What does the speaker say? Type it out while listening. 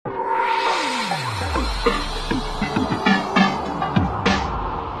Чик-чик.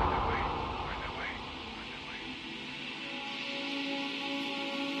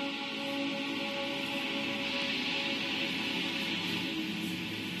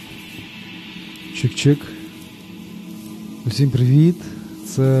 Усім привіт.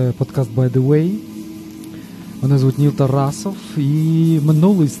 Це подкаст By The Way. Мене звуть Ніл Тарасов. І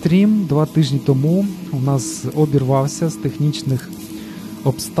минулий стрім 2 тижні тому у нас обірвався з технічних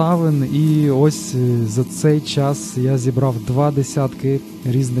обставин. І ось за цей час я зібрав 20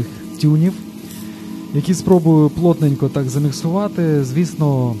 різних тюнів, які спробую плотненько так заміксувати.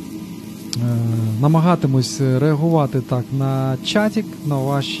 Звісно, намагатимусь реагувати так на чатик, на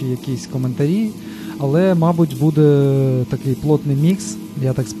ваші якісь коментарі, але, мабуть, буде такий плотний мікс,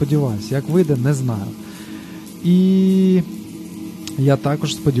 я так сподіваюся. Як вийде, не знаю. І я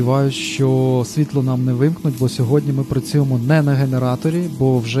також сподіваюся, що світло нам не вимкнуть, бо сьогодні ми працюємо не на генераторі,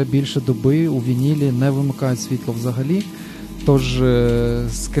 бо вже більше доби у вінілі не вимикають світло взагалі. Тож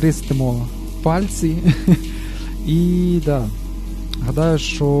скрестимо пальці і да. Гадаю,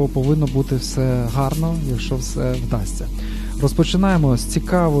 що повинно бути все гарно, якщо все вдасться. Розпочинаємо з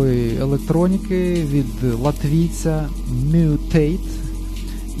цікавої електроніки від латвійця Mutate.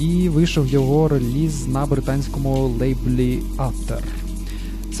 І вийшов його реліз на британському лейблі After.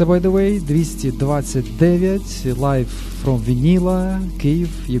 Це, by the way, 229, Live from Vinila, Kyiv,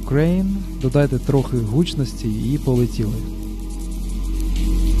 Ukraine. Додайте трохи гучності і полетіли.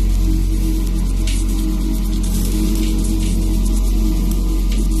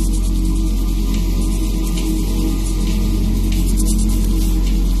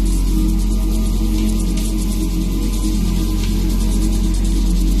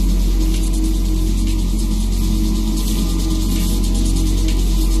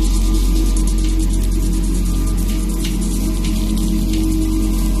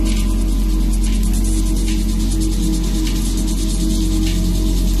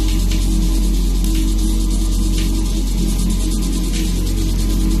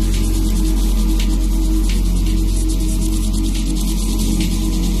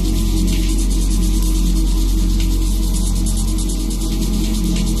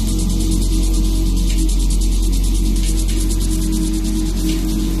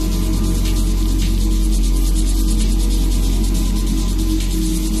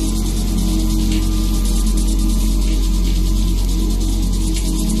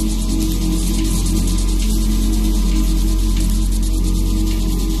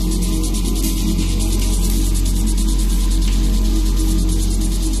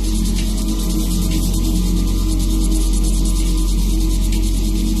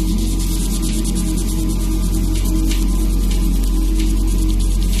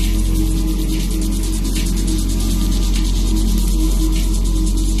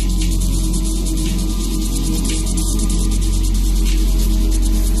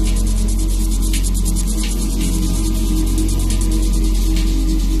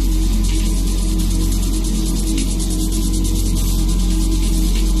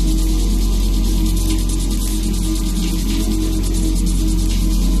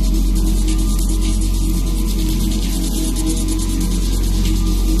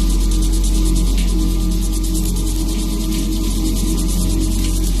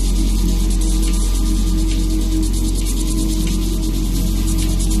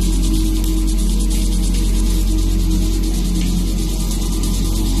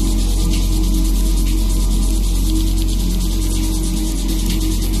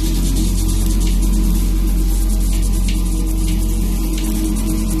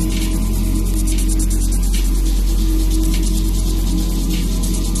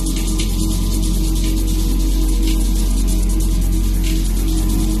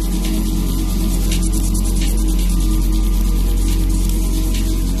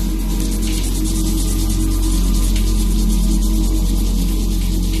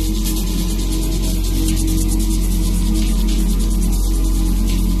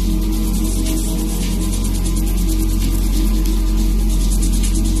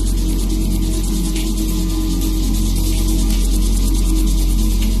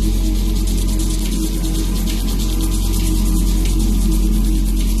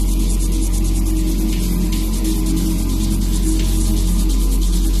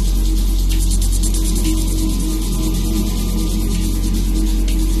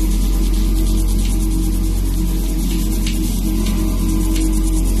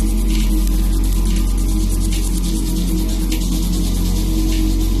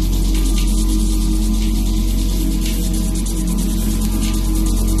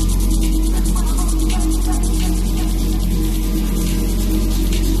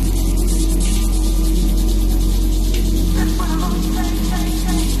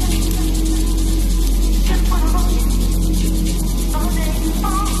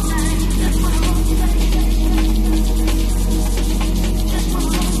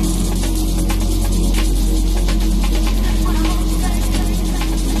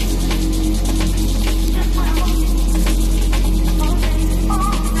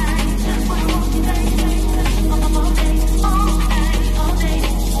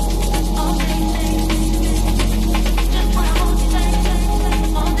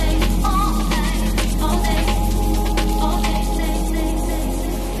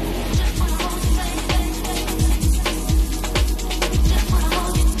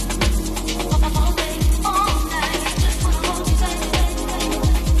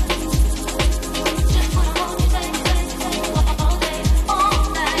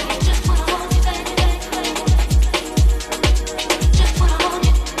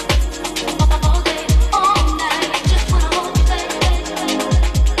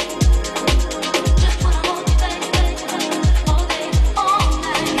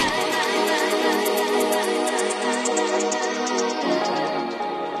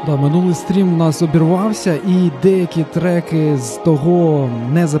 Да, минулий стрім у нас обірвався, і деякі треки з того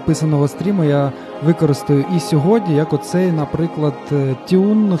незаписаного стріму я використаю і сьогодні, як оцей, наприклад,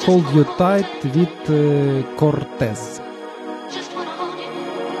 Tune Hold You Tight від Cortez.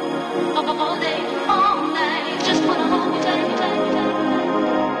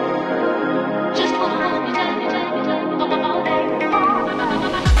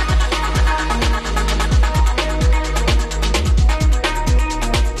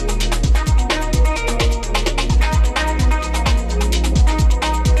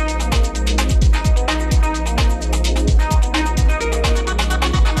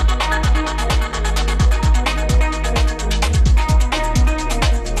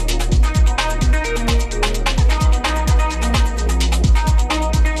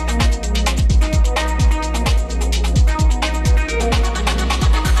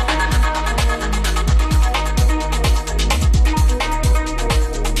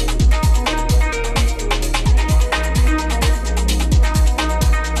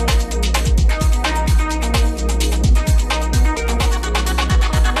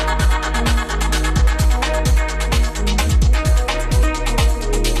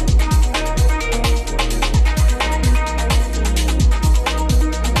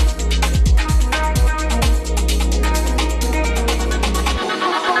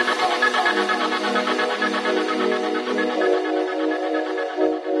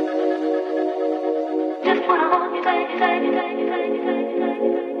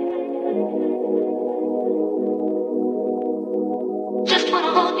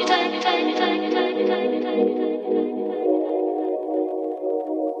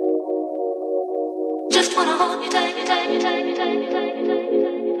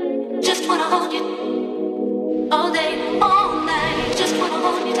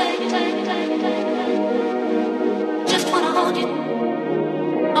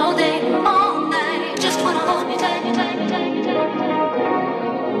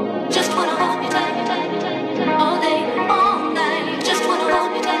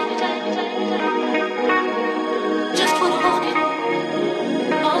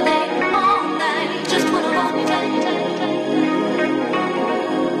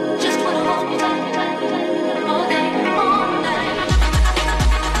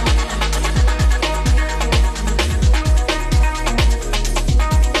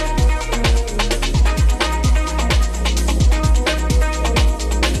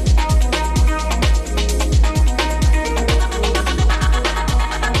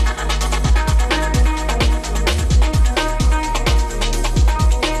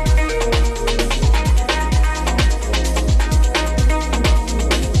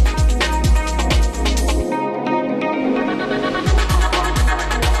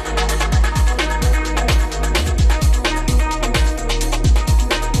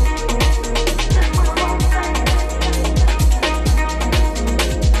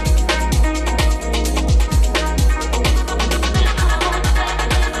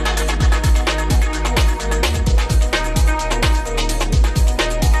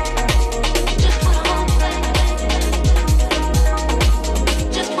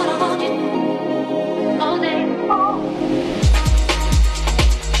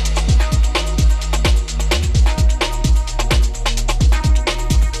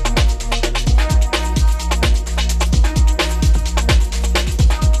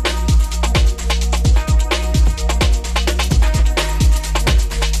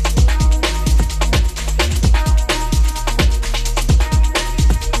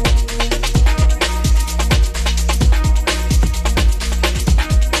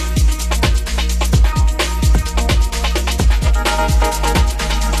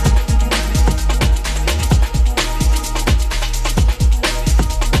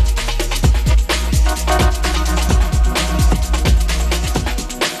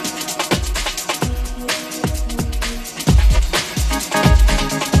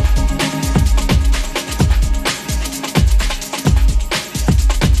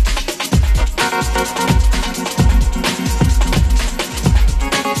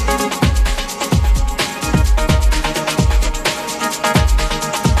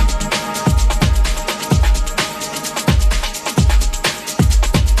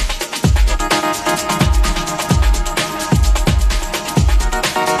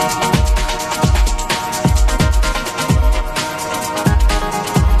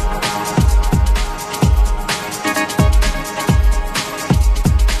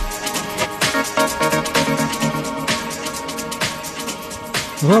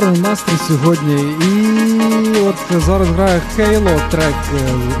 Гарний настрій сьогодні. І от зараз грає Halo трек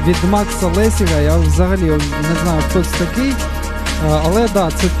від Макса Лесіга. Я взагалі не знаю, хто це такий. Але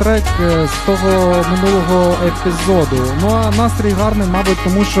да, це трек з того минулого епізоду. Ну а настрій гарний, мабуть,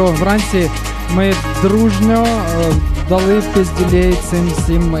 тому що вранці ми дружньо дали пизділей цим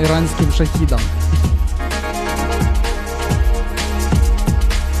всім іранським шахідам.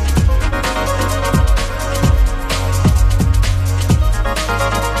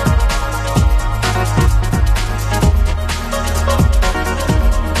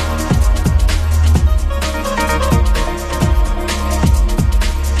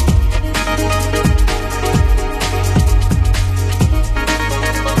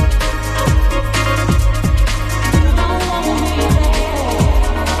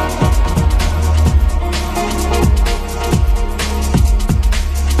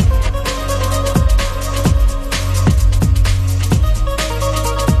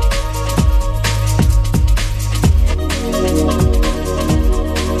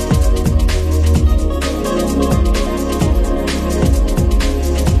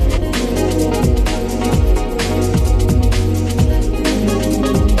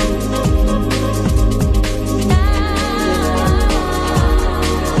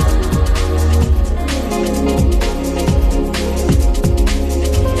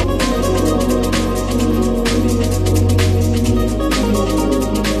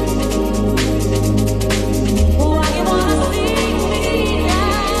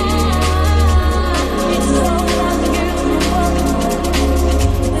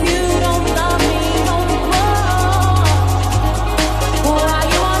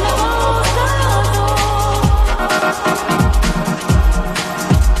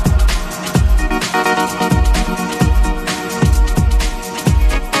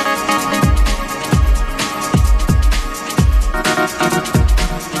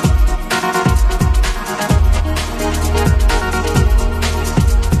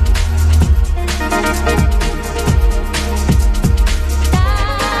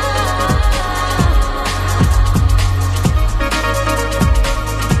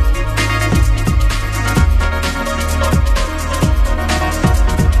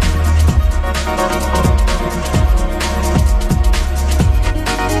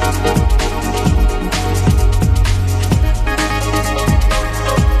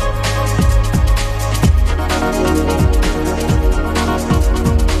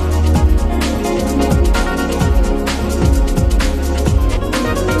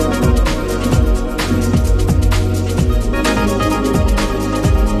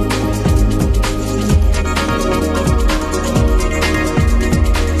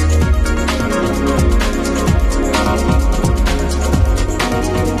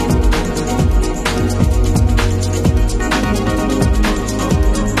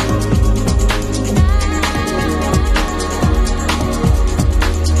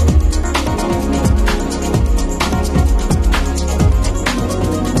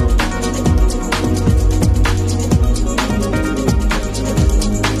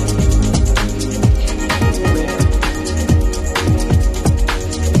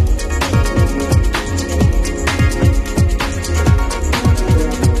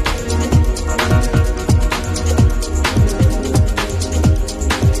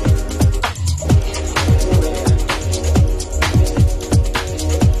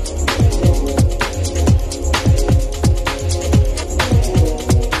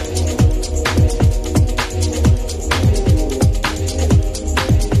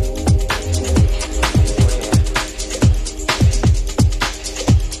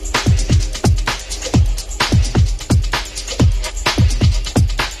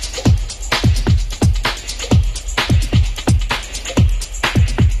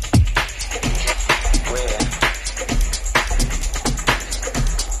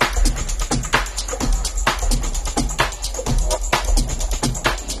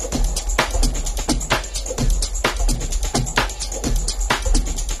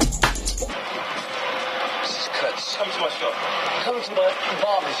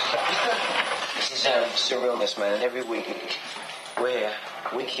 Surrealness, man. Every week. Where?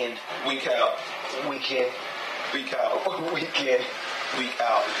 Weekend. Week out. Weekend. Week out. Weekend. Week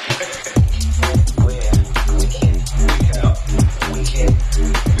out. Where? Weekend. Week out. Weekend.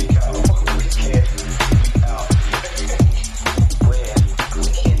 Week out. Weekend. Week out. Where?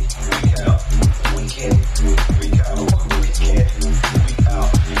 Weekend. Week out. Weekend. Week out. Weekend. Week out.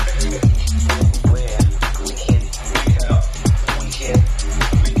 Where? Weekend. Week out. Weekend. Week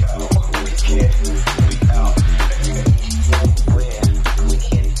out. Weekend. Week out. Where?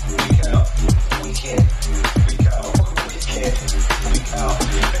 Weekend. Week out. Weekend. Week out. Weekend. Week out.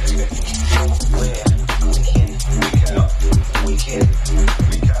 Where? Weekend. Week out. Weekend.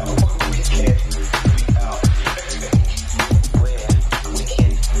 Week out.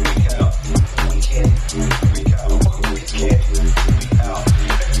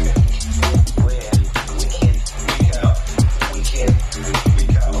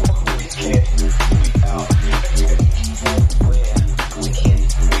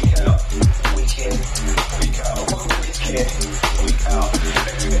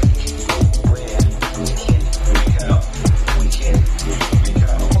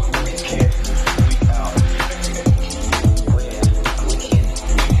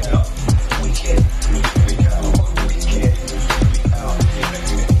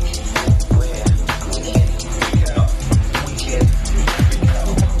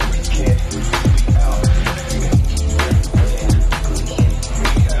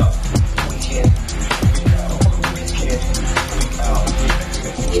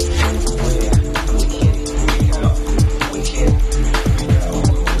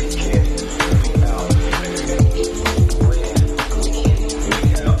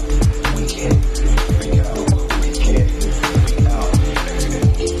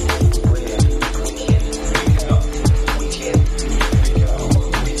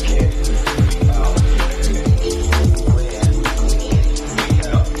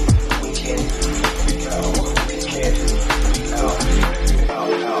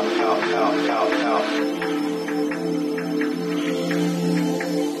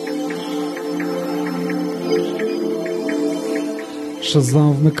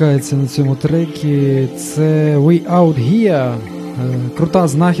 Shazam вмикається на цьому трекі. Це We Out Here. Крута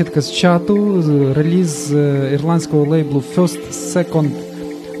знахідка з чату. Реліз ірландського лейблу First Second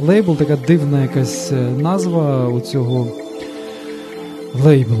Label. Така дивна якась назва у цього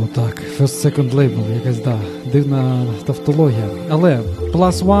лейблу. Так, First Second Label. Якась, да, дивна тавтологія. Але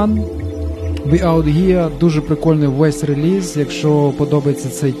Plus One, We Out Here, дуже прикольний весь реліз. Якщо подобається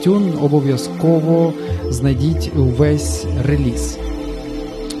цей тюн, обов'язково знайдіть увесь реліз.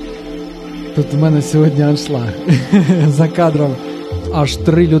 Тут у мене сьогодні аншлаг. За кадром аж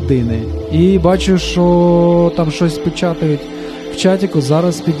 3 людини. І бачу, що там щось печатають в чатіку.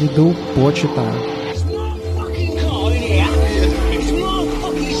 Зараз підійду, почитаю. It's not fucking car in here. It's not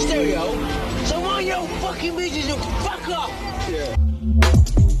fucking stereo. So mind your fucking business and fuck up.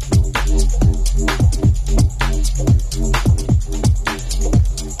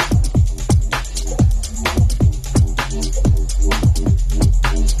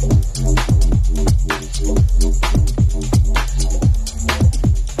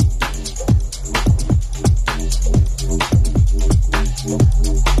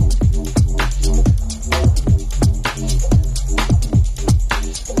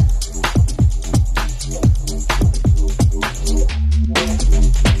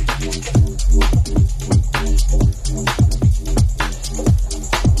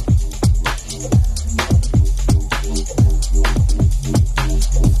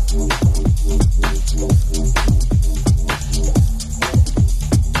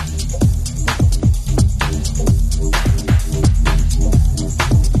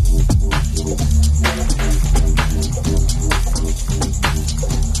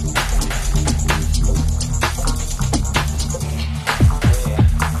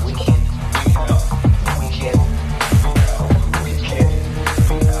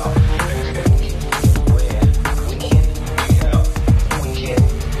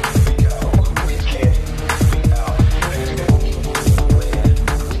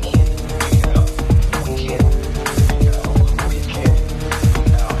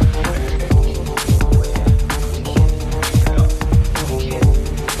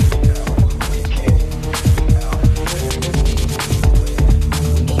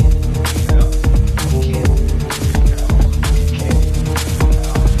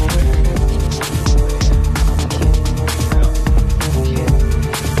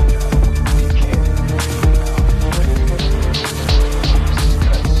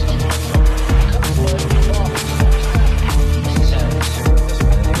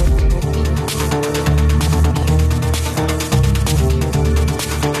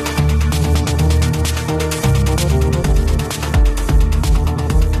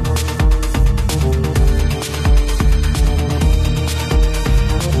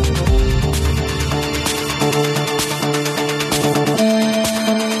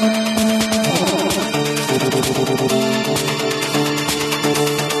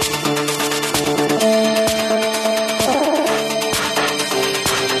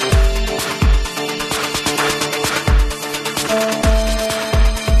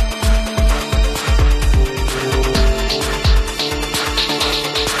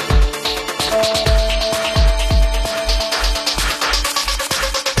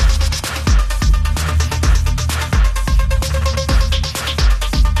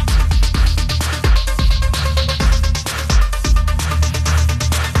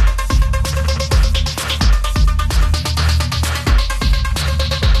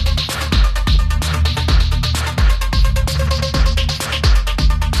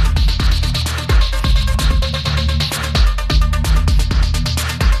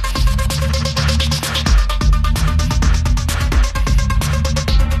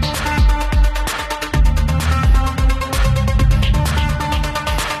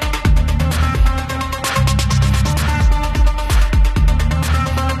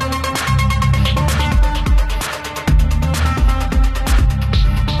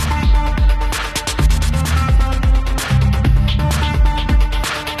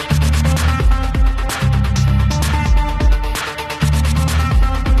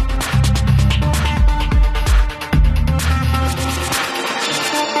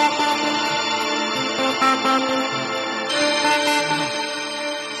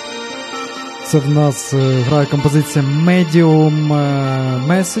 Це в нас грає композиція Medium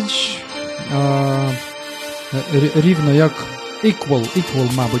Message. Рівно як Equal,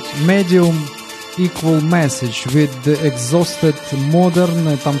 мабуть. Medium Equal Message with the Exhausted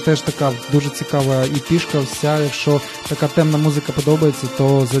Modern. Там теж така дуже цікава іпішка вся. Якщо така темна музика подобається,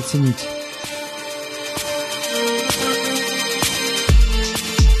 то зацініть.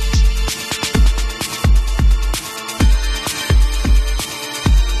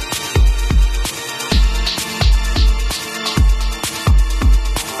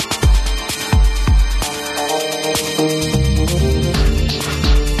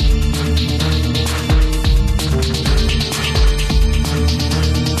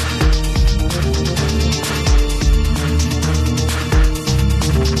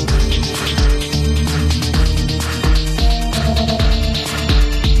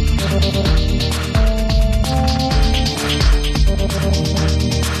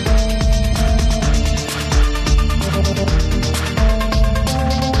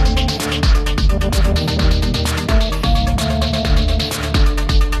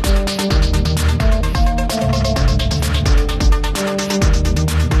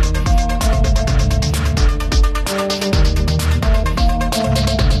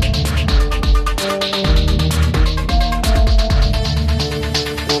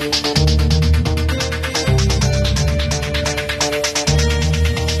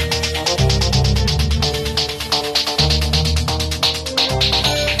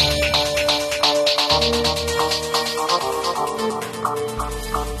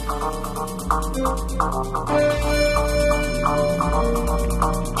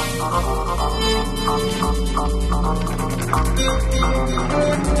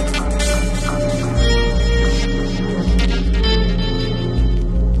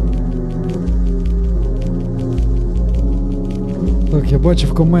 Так, я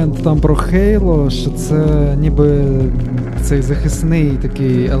бачив комент там про Halo, що це ніби цей захисний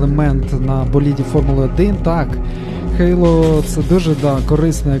такий елемент на боліді Формули 1. Так, Halo це дуже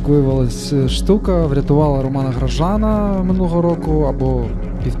корисна, як виявилось, штука. Врятувала Романа Гражана минулого року або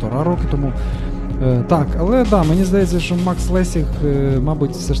 1,5 роки тому. Так, але мені здається, що Макс Лесіг,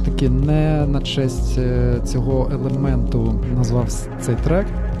 мабуть, все ж таки не на честь цього елементу назвав цей трек.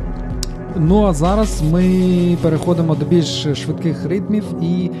 Ну а зараз ми переходимо до більш швидких ритмів,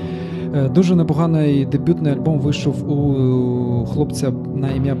 і дуже непоганий дебютний альбом вийшов у хлопця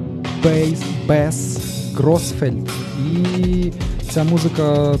на ім'я Бес Гросфельд. І ця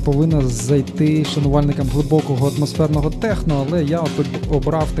музика повинна зайти шанувальникам глибокого атмосферного техно, але я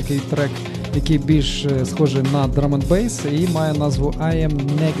обрав такий трек, який більш схожий на drum and bass і має назву I Am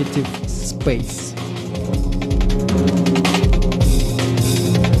Negative Space.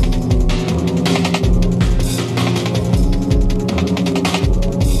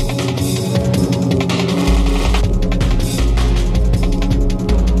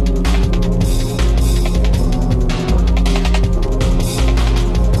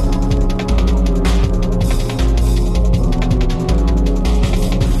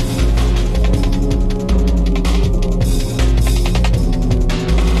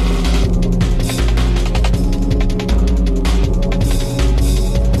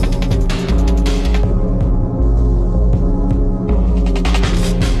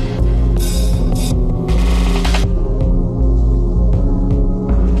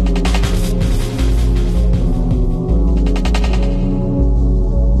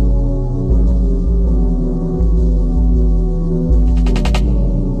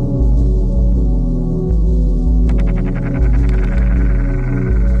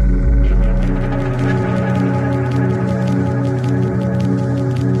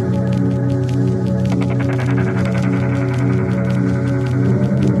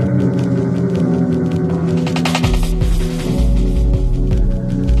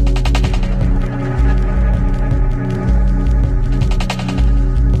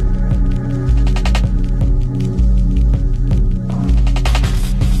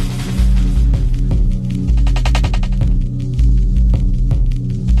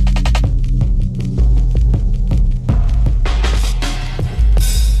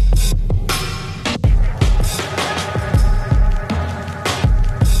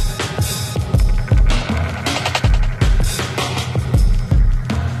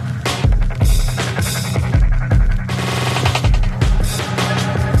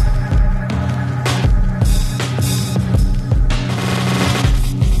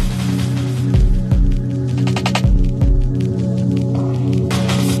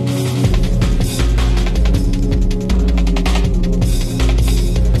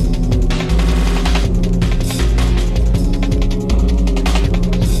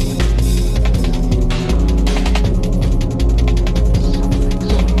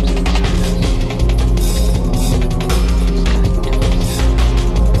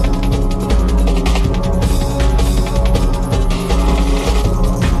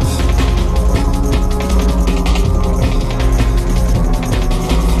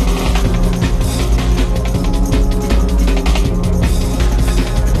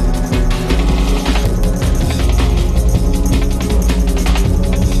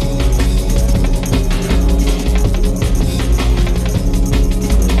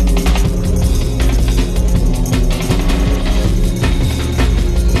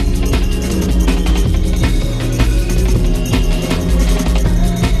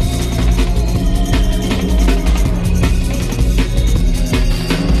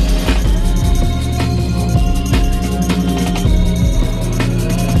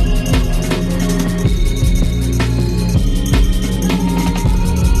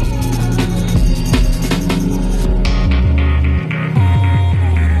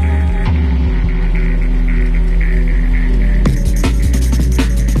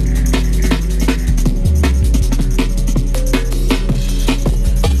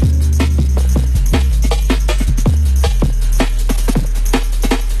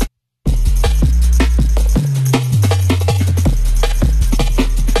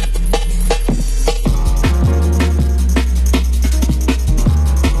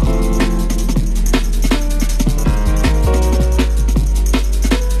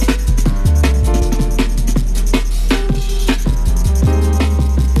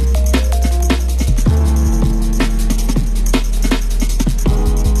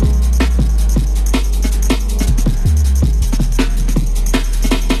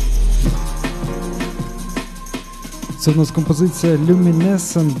 Це в нас композиція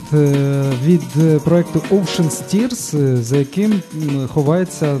Luminescent від проекту Ocean Steers, за яким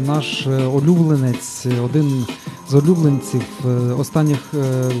ховається наш улюбленець, один з улюбленців останніх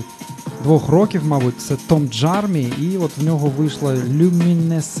 2 років, мабуть, це Том Джармі, і от в нього вийшла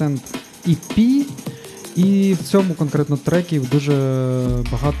Luminescent EP, і в цьому конкретно трекі дуже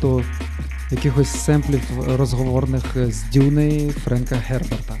багато якихось семплів розговорних з Дюни Френка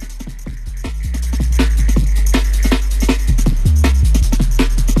Герберта.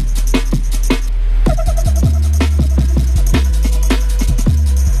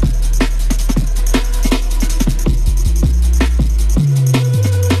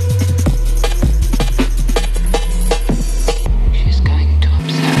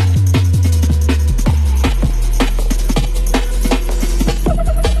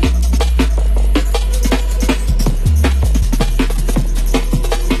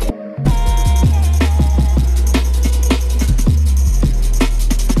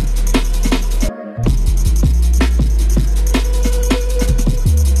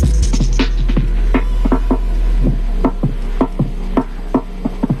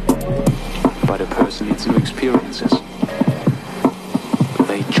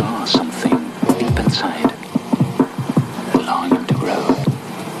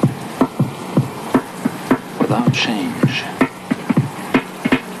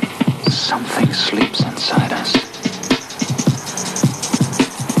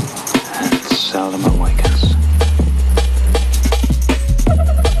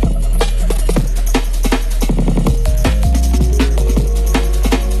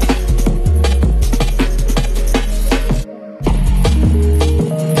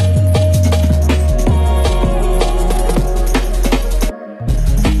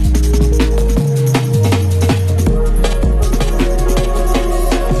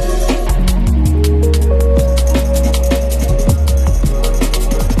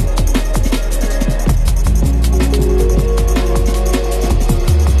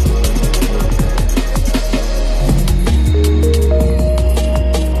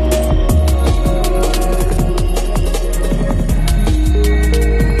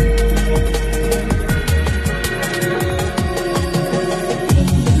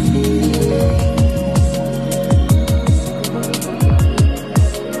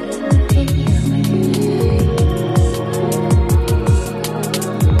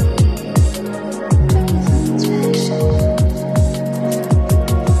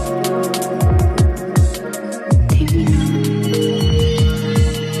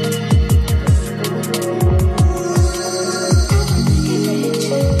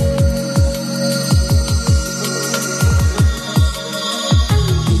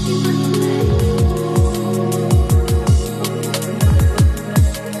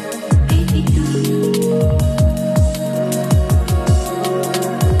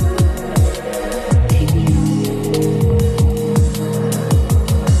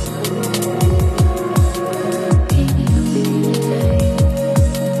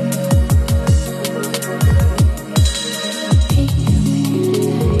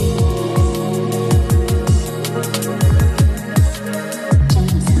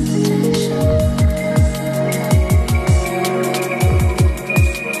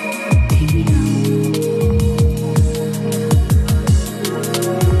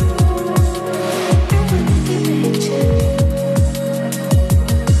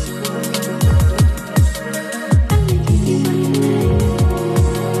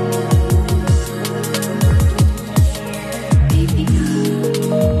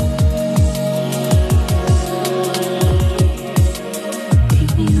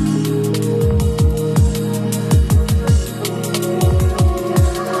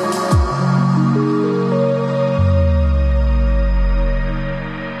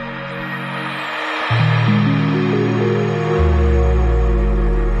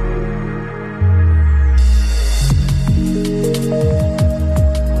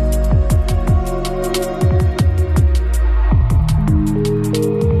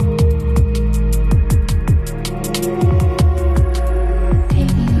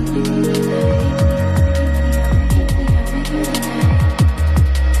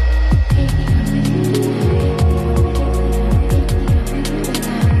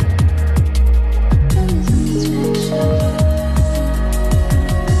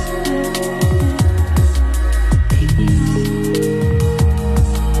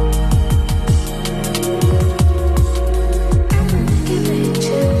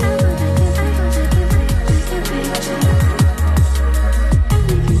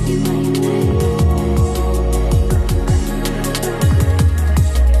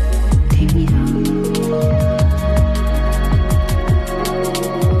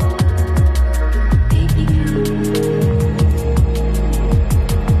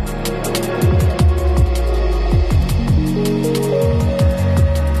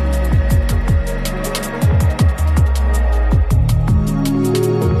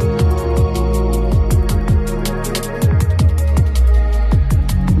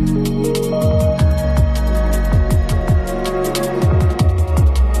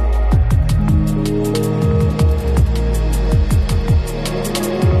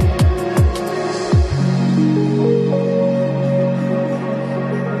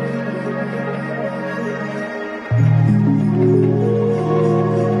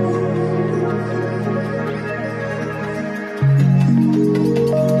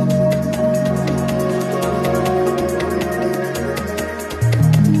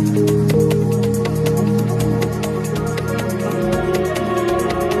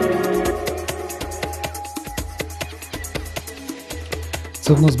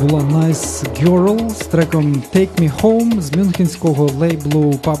 Це в нас була Nice Girl з треком Take Me Home з мюнхенського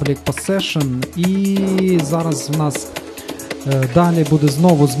лейблу Public Possession. І зараз в нас далі буде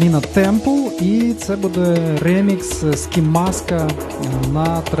знову зміна темпу, і це буде ремікс Ski Mask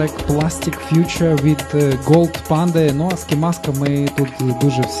на трек Plastic Future від Gold Panda. Ну а Ski Mask ми тут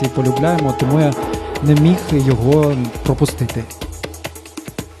дуже всі полюбляємо, тому я не міг його пропустити.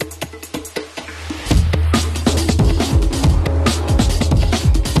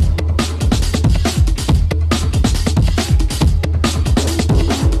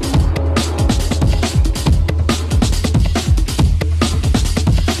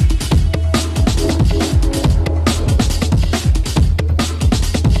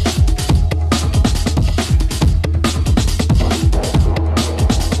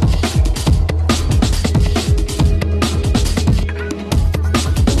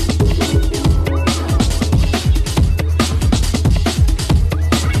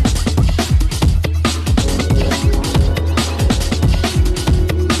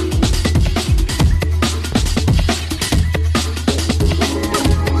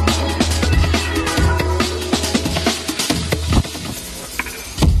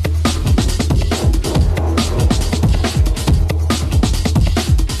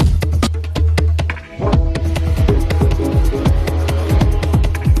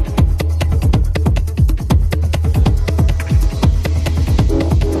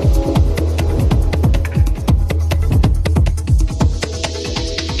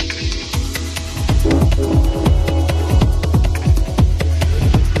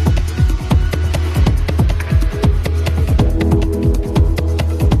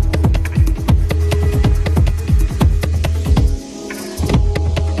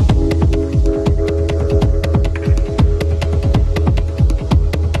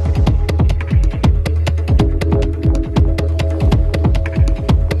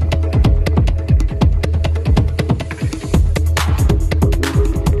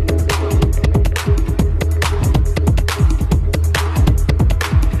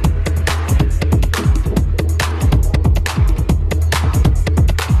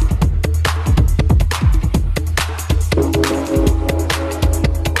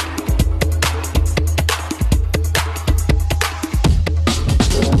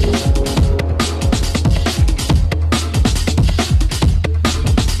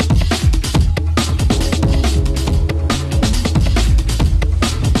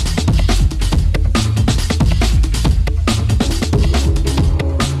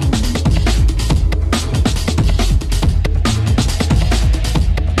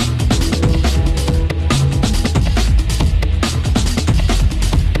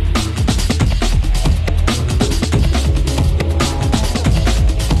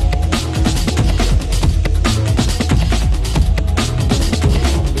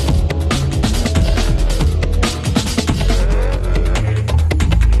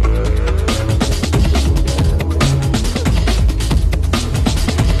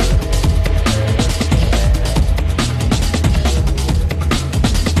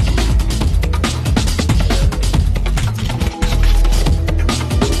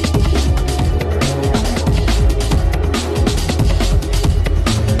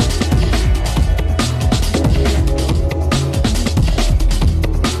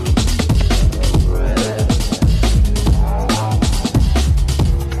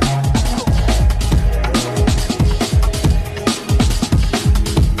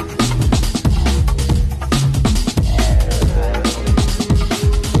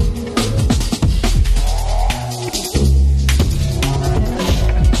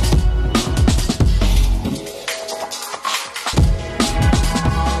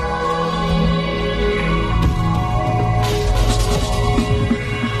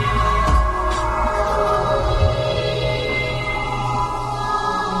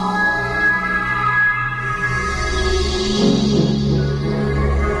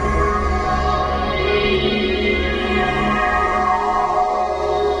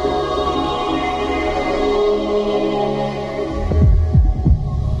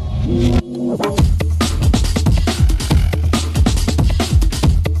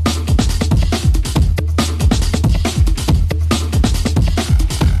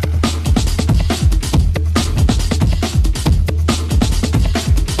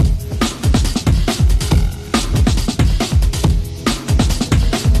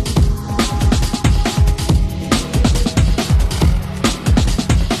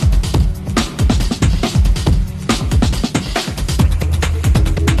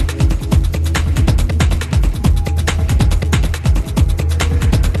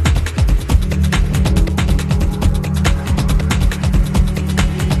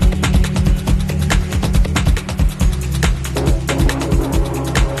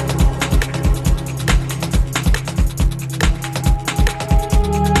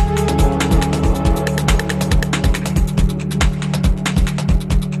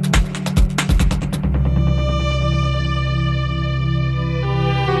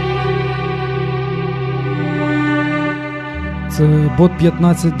 Бот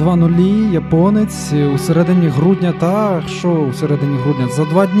 1520, японець, у середині грудня, та що у середині грудня? За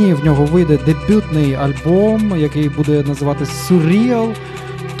 2 дні в нього вийде дебютний альбом, який буде називатися Surreal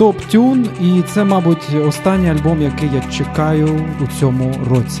Top Tune, і це, мабуть, останній альбом, який я чекаю у цьому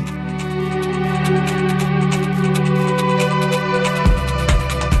році.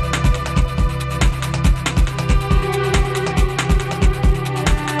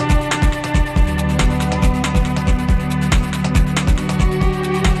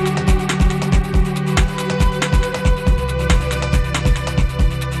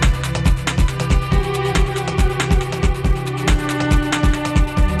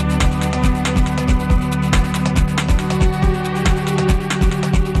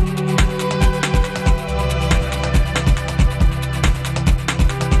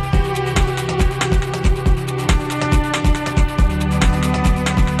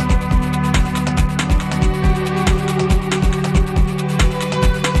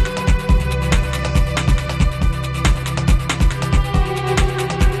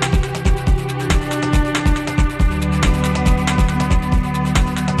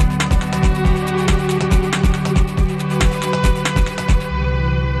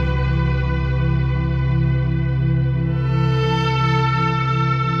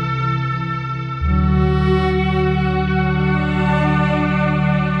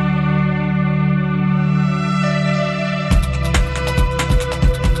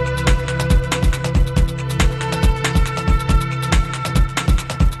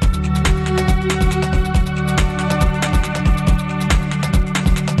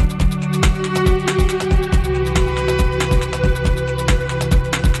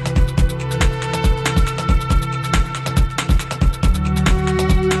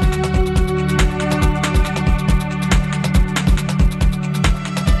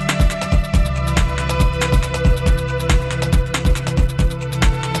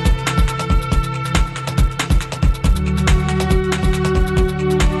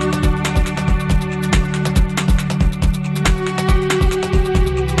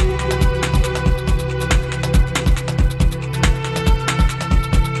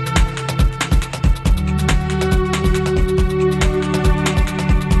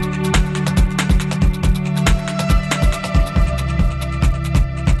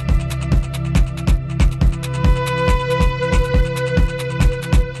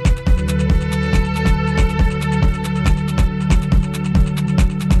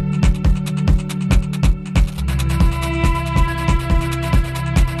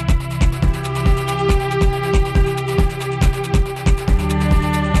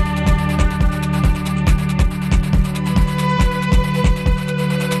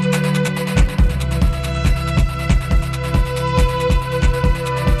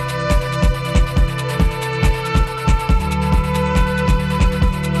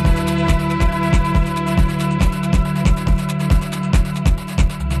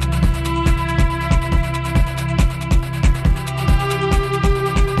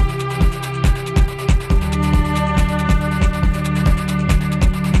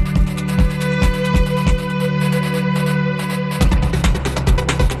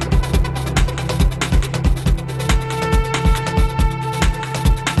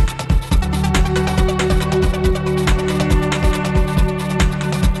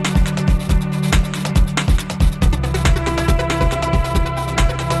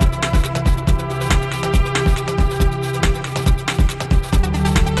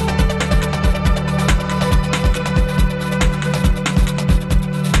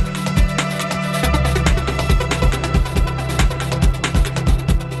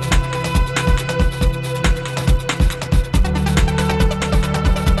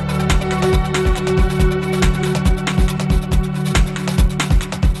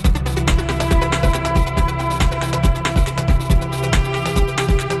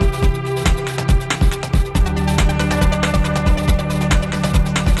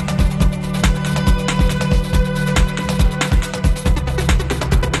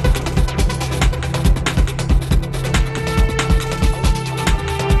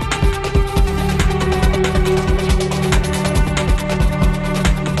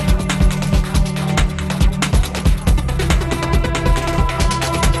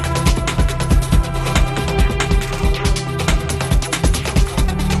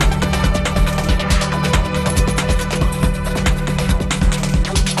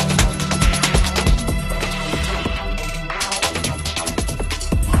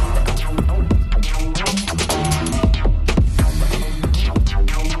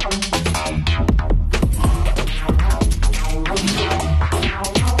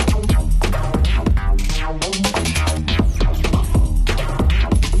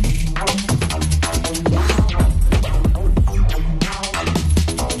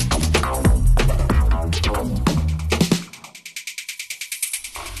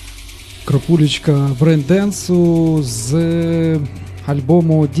 Крапулечка брейнденсу з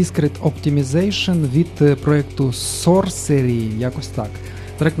альбому Discrete Optimization від проєкту Sorcery, якось так.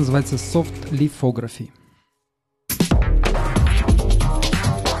 Трек називається Soft Lithography.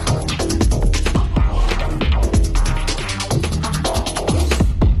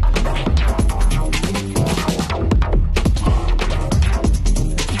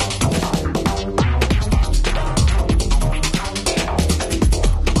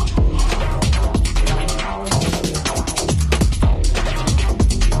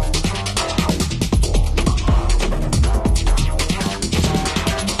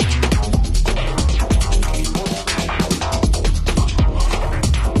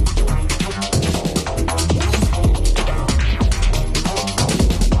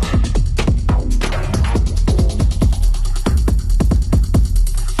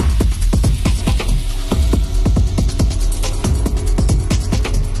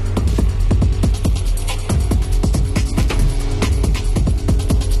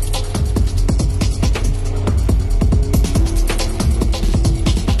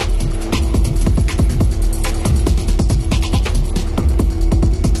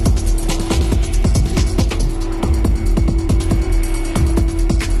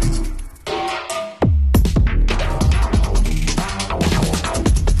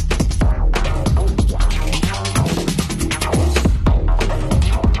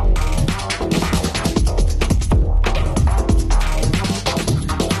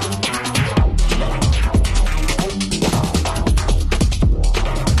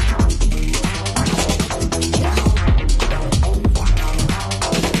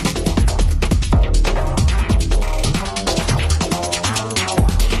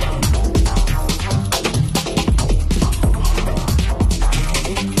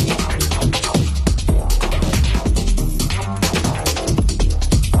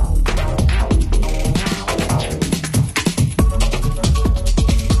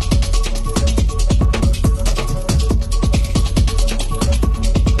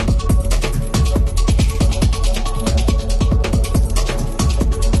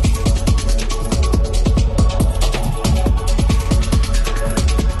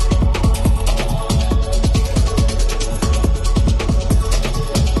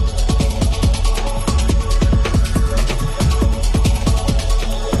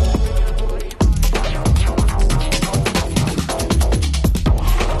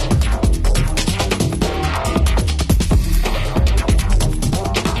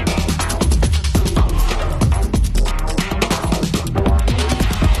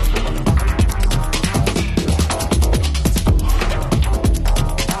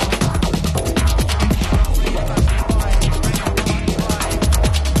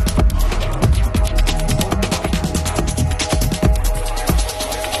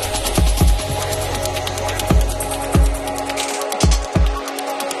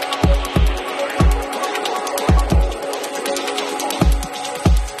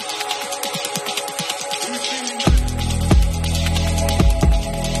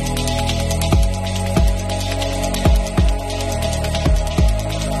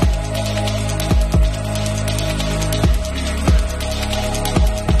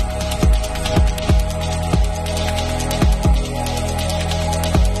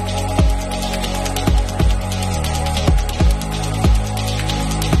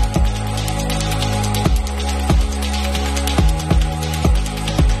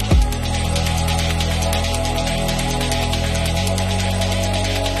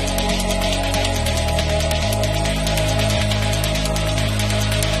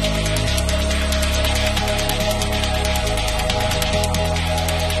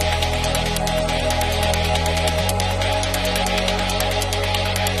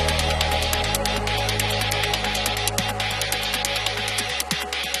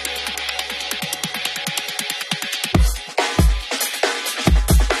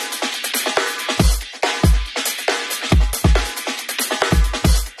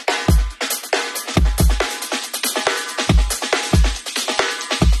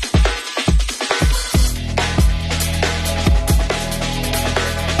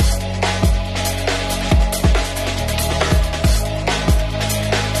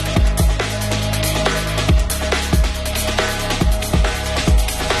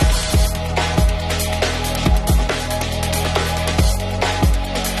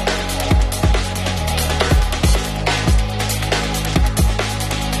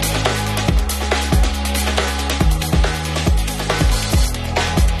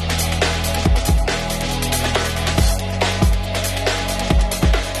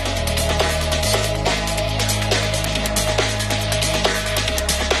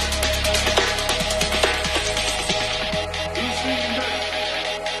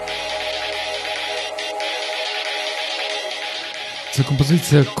 Це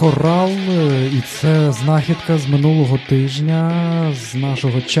композиція «Корал», і це знахідка з минулого тижня з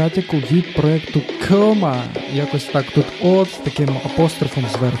нашого чатіку від проєкту Кома. Якось так тут «от» з таким апострофом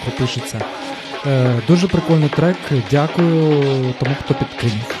зверху пишеться. Дуже прикольний трек, дякую тому, хто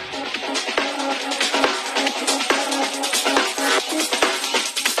підкинув.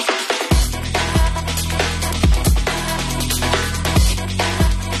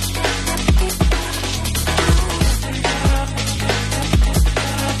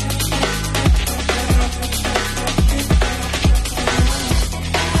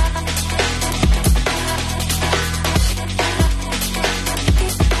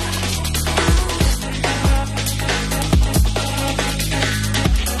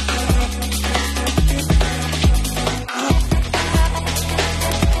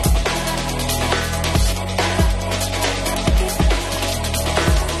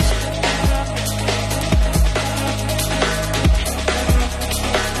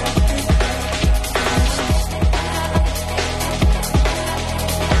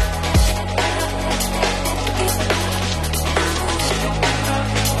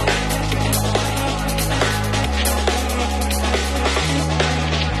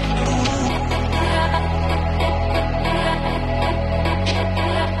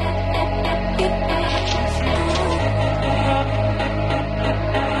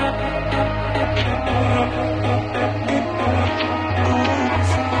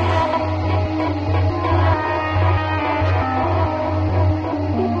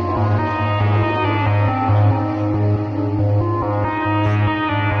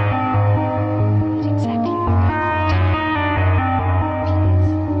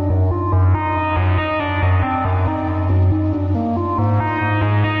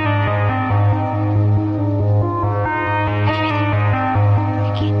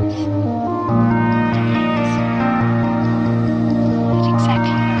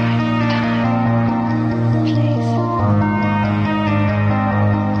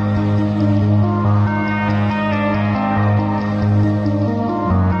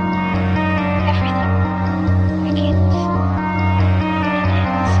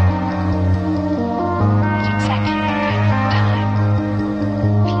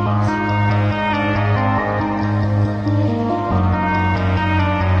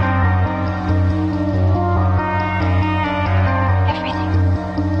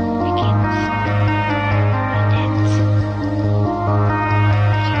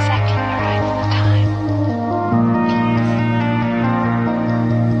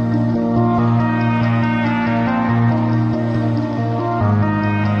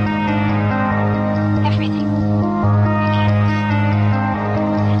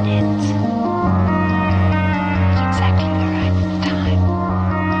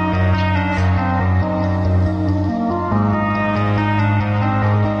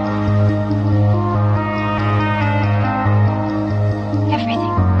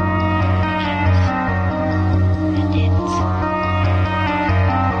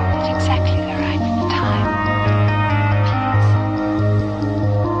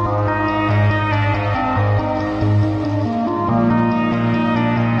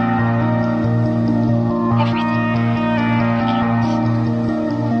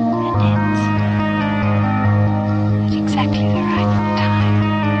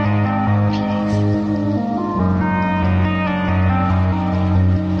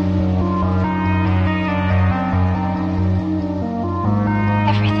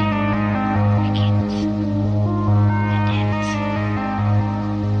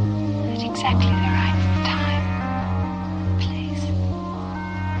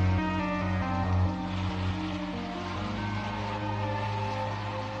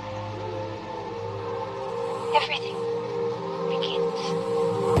 Everything begins.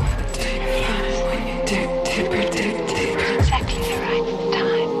 Exactly the right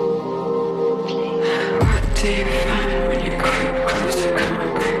time, place. What do you find when you creep closer, come on,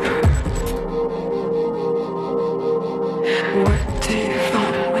 creeper? What do you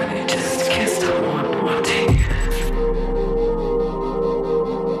find when you just can't stop wanting?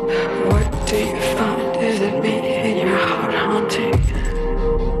 What do you find? Is it me in your heart haunting?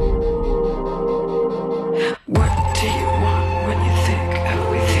 What do you want when you think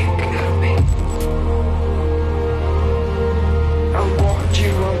of me? I warned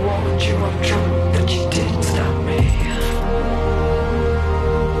you, I'm drunk, but you didn't stop me.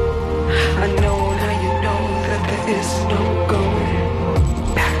 I know now you know that there is no going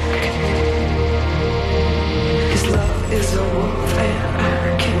back. His love is a wolf and I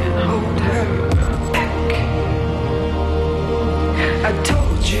can't hold her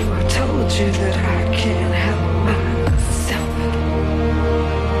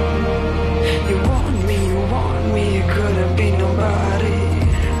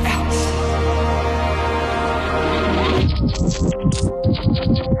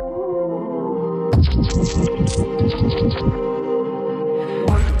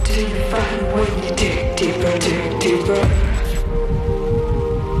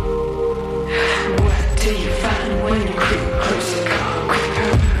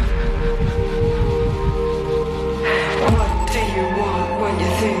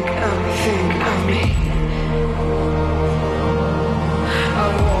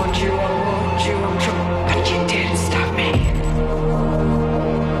you, I want you, I'm drunk, but you didn't stop me.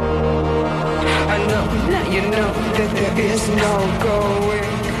 I know that you know that there is no going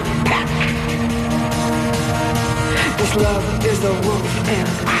back. This love is a wolf and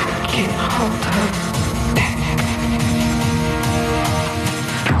I can't hold her back.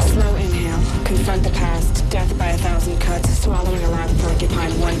 Slow inhale, confront the past, death by 1,000 cuts, swallowing a live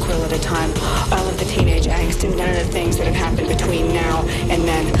porcupine one quill at a time. All of the teenage angst and none of the things that have happened between now and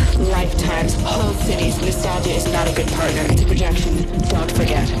then. Lifetimes, whole cities, nostalgia is not a good partner. It's a projection. Don't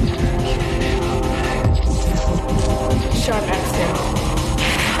forget. Sharp exhale.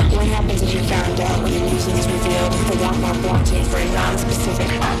 What happens if you found out when the music is revealed? The warm-up wanting for a non-specific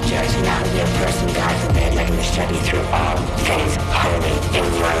object, not a real person, God forbid, like a machete through all things holy in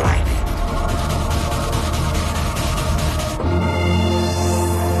your life.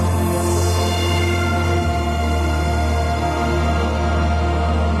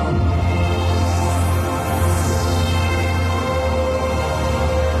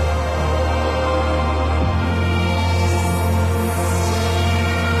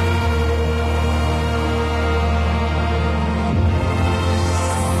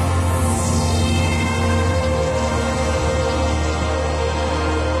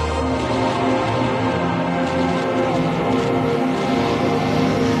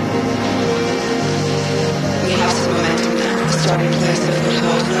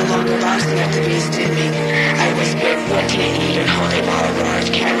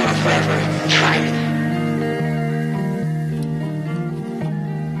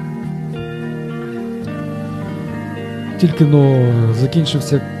 Тільки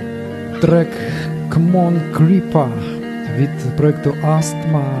закінчився трек Come On Creeper від проєкту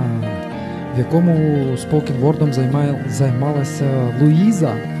Астма, в якому спокінвордом займалася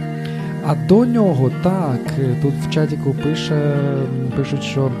Луїза. А до нього, так, тут в чатіку пишуть,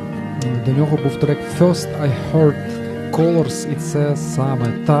 що до нього був трек First I Heard Colors, і це саме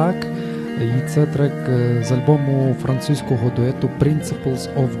так. І це трек з альбому французького дуету Principles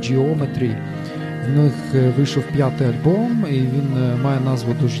of Geometry. В них вийшов 5-й альбом, і він має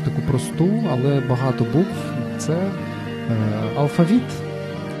назву дуже таку просту, але багато букв. Це алфавіт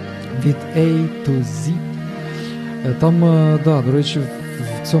від A to Z. Там, до речі,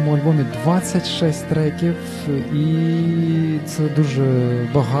 в цьому альбомі 26 треків, і це дуже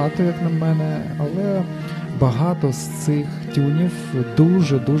багато, як на мене, але багато з цих тюнів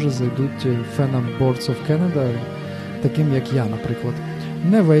дуже-дуже зайдуть фенам Boards of Canada, таким як я, наприклад.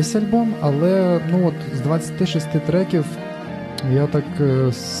 Не весь альбом, але з 26 треків я так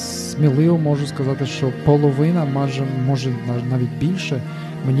сміливо можу сказати, що половина, може навіть більше,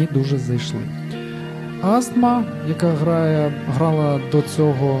 мені дуже зайшли. Астма, яка грала до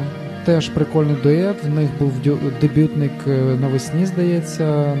цього, теж прикольний дует. В них був дебютник навесні,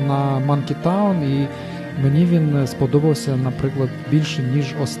 здається, на Monkey Town, і мені він сподобався, наприклад, більше, ніж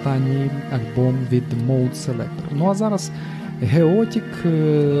останній альбом від Mode Selector. А зараз Chaotic,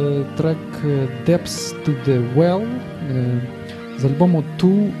 трек Depths to the Well з альбому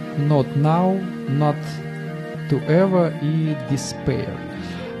To, Not Now, Not to Ever і Despair.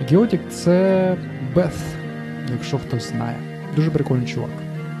 Chaotic — це Beth, якщо хтось знає. Дуже прикольний чувак.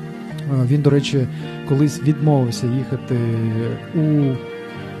 Він, до речі, колись відмовився їхати у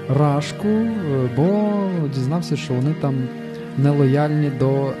Рашку, бо дізнався, що вони там нелояльні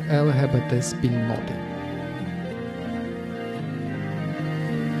до ЛГБТ-спільноти.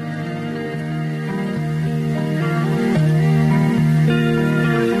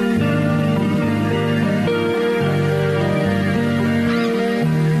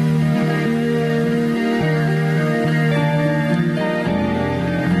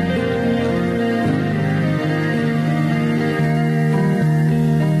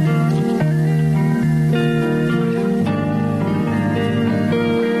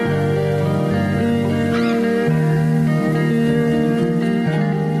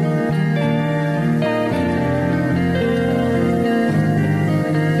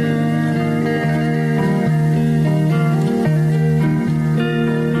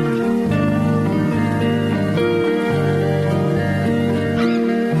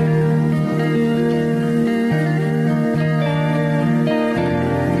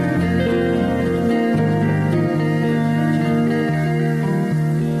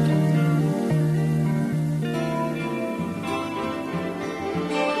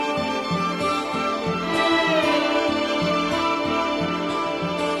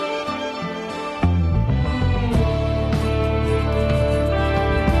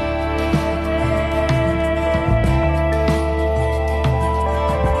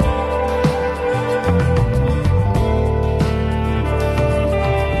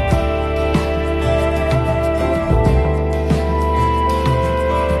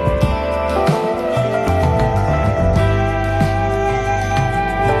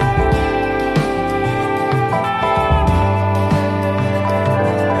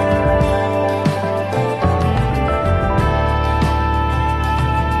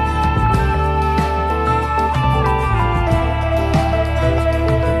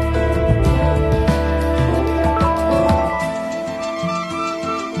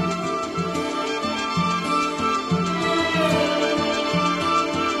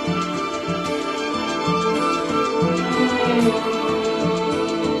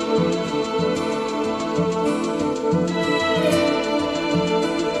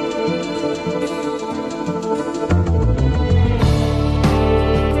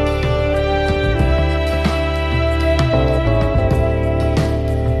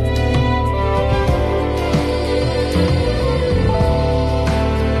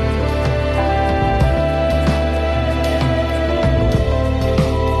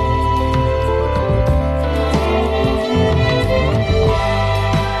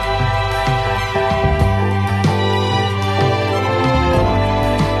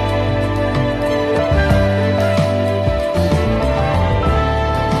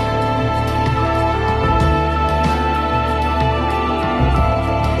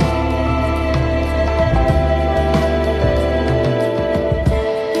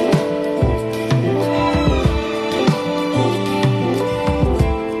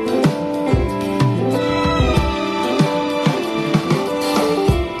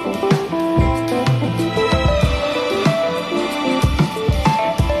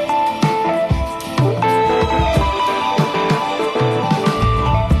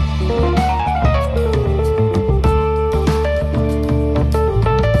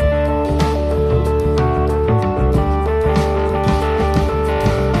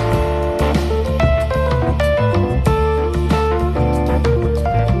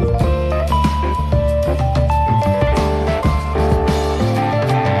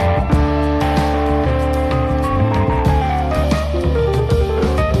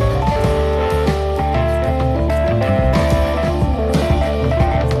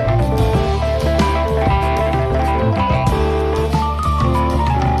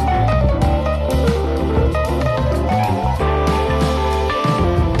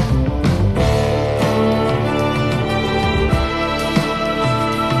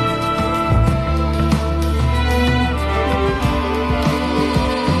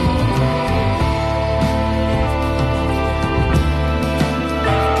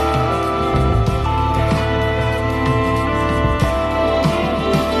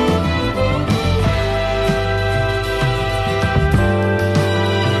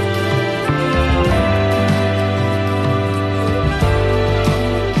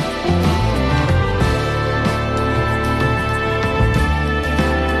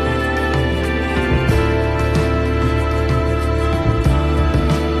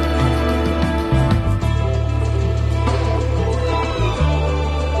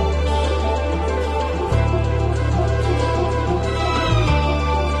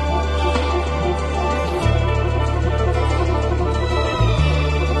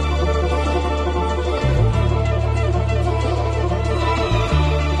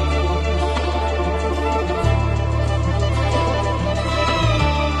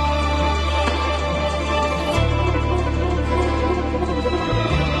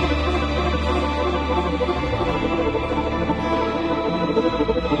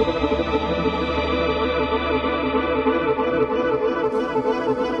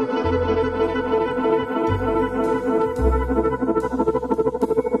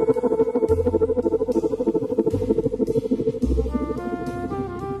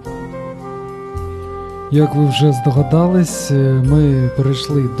 Як ви вже здогадались, ми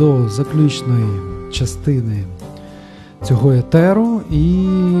перейшли до заключної частини цього етеру, і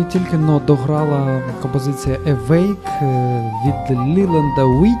тільки но дограла композиція Awake від Ліланда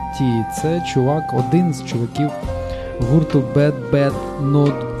Уітті. Це чувак, один з чуваків гурту Bad Bad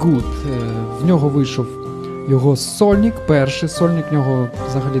Not Good. В нього вийшов його сольник, перший сольник, в нього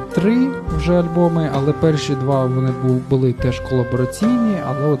взагалі 3 вже альбоми, але перші 2 вони були теж колабораційні,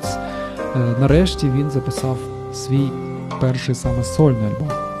 але от нарешті він записав свій перший саме сольний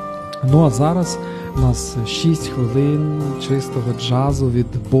альбом. Ну а зараз у нас 6 хвилин чистого джазу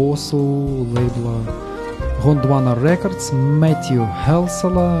від босу лейбла Gondwana Records Меттью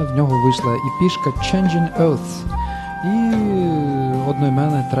Гелсела. В нього вийшла епішка Changing Earth. І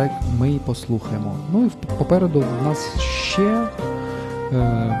одноіменний трек ми і послухаємо. Ну і попереду у нас ще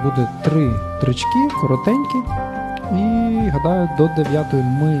буде 3 трички, коротенькі. І, гадаю, до 9-ї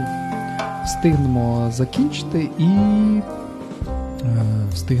ми встигнемо закінчити і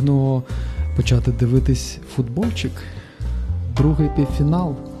встигнемо почати дивитись футбольчик. Другий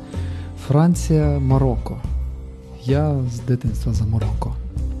півфінал. Франція-Марокко. Я з дитинства за Марокко.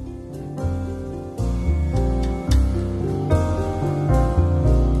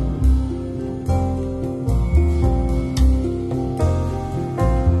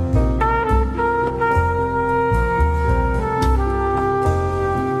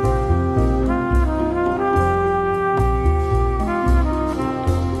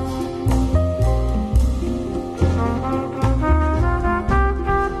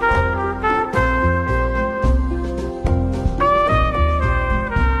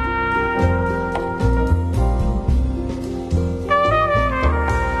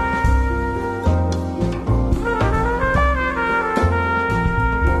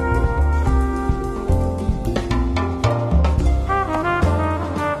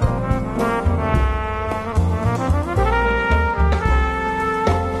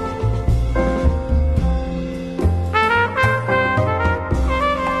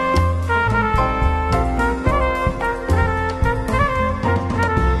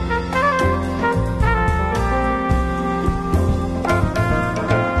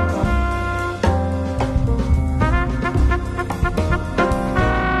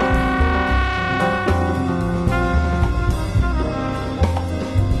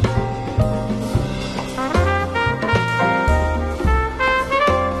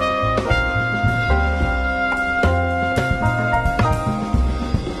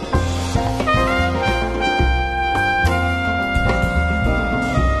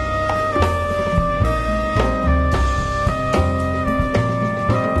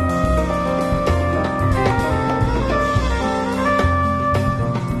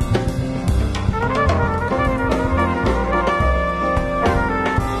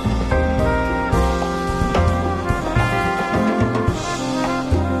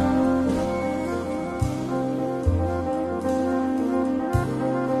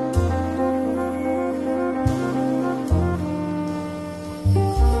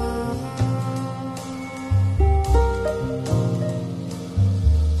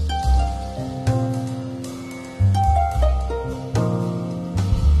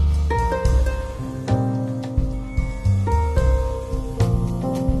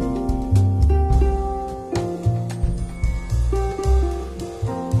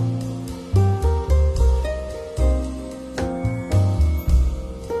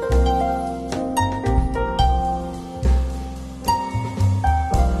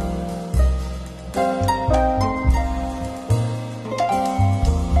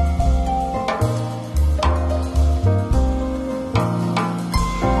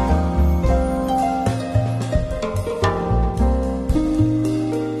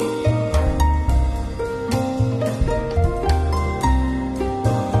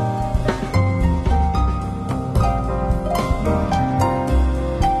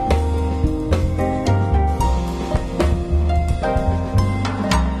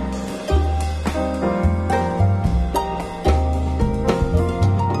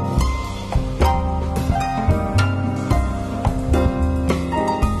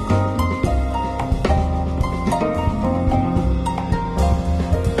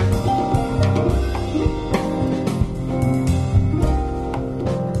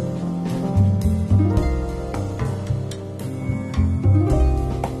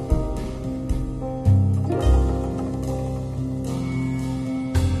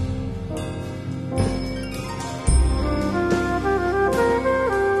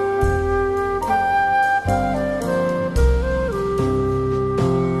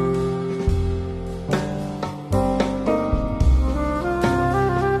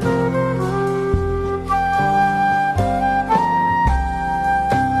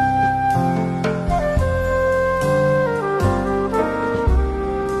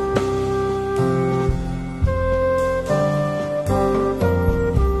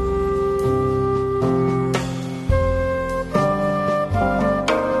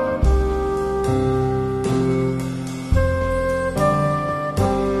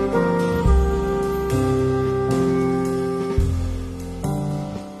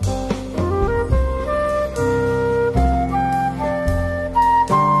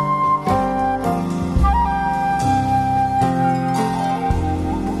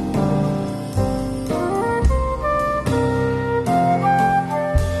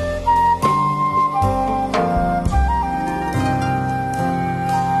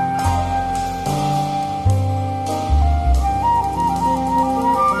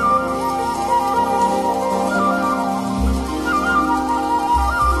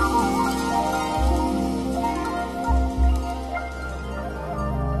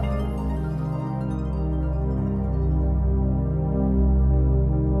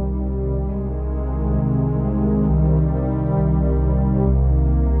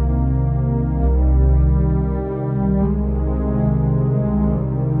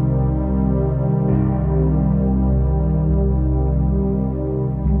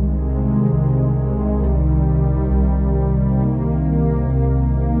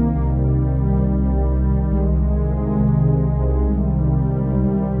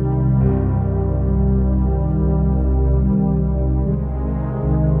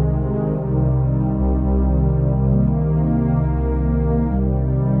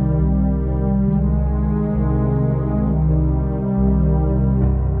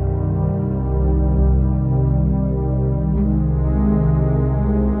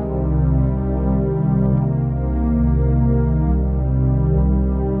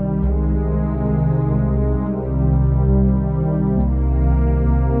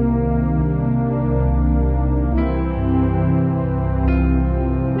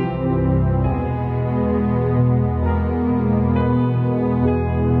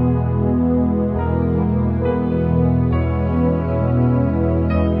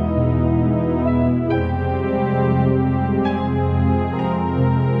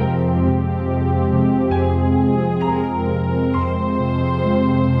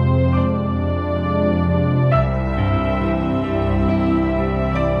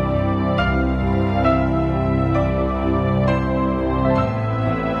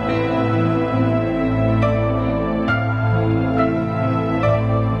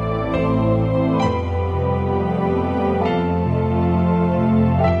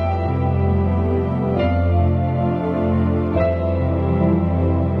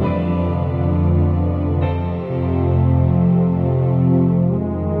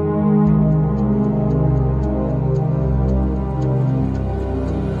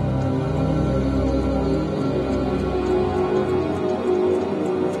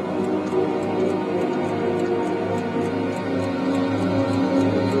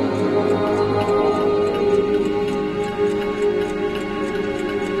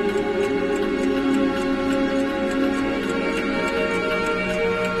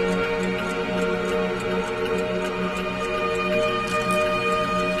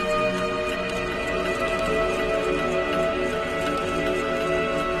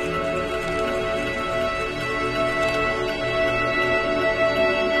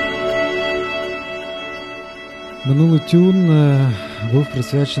 Минулий тюн був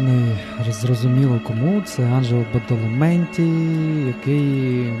присвячений зрозуміло кому. Це Анджело Бадаломенті,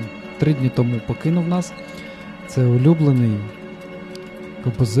 який 3 дні тому покинув нас. Це улюблений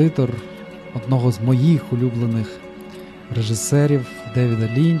композитор одного з моїх улюблених режисерів Девіда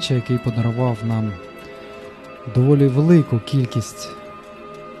Лінча, який подарував нам доволі велику кількість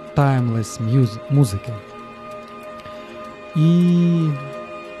таймлес музики. І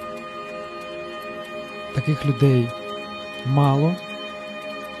таких людей мало,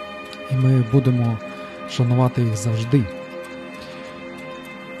 і ми будемо шанувати їх завжди.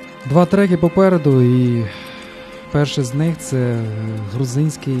 2 треки попереду, і перший з них це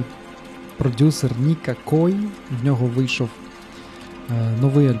грузинський продюсер Ніка Кой. В нього вийшов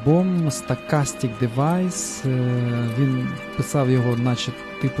новий альбом Stochastic Device. Він писав його наче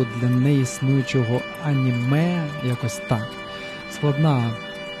типу для неіснуючого аніме, якось так. Складна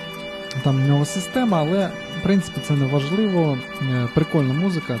там в нього система, але в принципі це не важливо. Прикольна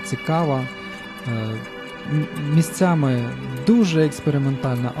музика, цікава, місцями дуже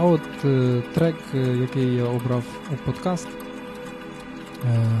експериментальна. А от трек, який я обрав у подкаст,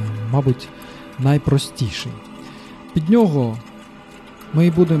 мабуть, найпростіший. Під нього ми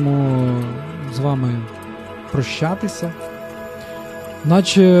і будемо з вами прощатися.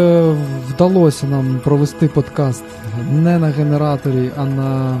 Наче вдалося нам провести подкаст не на генераторі, а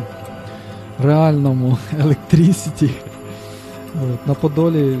на реальному електрисіті. На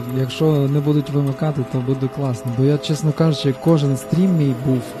Подолі, якщо не будуть вимикати, то буде класно. Бо я, чесно кажучи, кожен стрім мій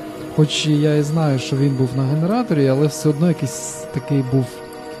був, хоч я і знаю, що він був на генераторі, але все одно якийсь такий був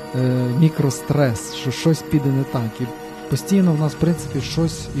мікрострес, що щось піде не так. І постійно в нас, в принципі,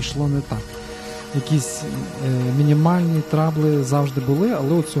 щось йшло не так. Якісь мінімальні трабли завжди були,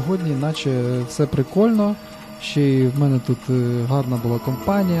 але от сьогодні наче все прикольно. Ще й в мене тут гарна була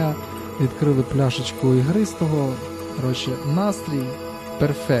компанія, відкрили пляшечку ігристого. Коротше, настрій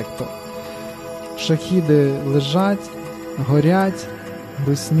перфекто. Шахіди лежать, горять,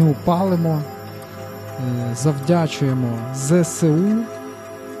 русню палимо, завдячуємо ЗСУ.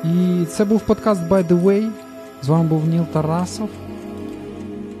 І це був подкаст By The Way. З вами був Ніл Тарасов.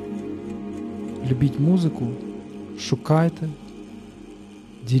 Любіть музику, шукайте,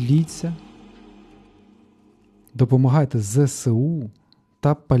 діліться, допомагайте ЗСУ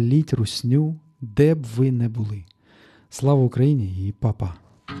та паліть русню, де б ви не були. Слава Україні і па-па!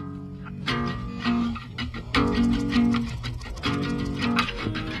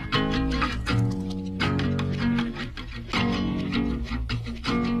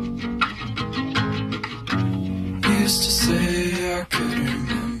 Used to say I could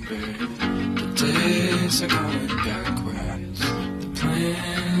remember the days are going backwards, the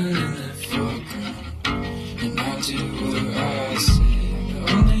plan in the foreground, and I do what I say. The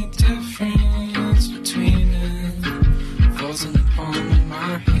only difference between it falls in the palm of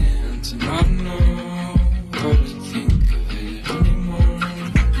my hands, and I don't know what to think of it anymore.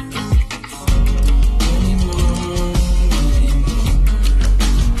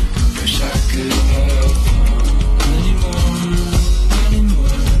 Wish I could have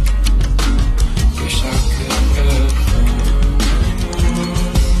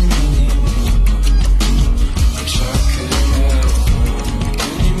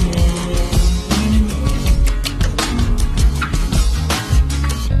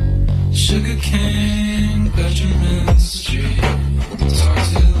Sugarcane, Benjamin Street, talk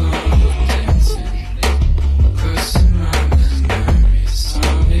too long.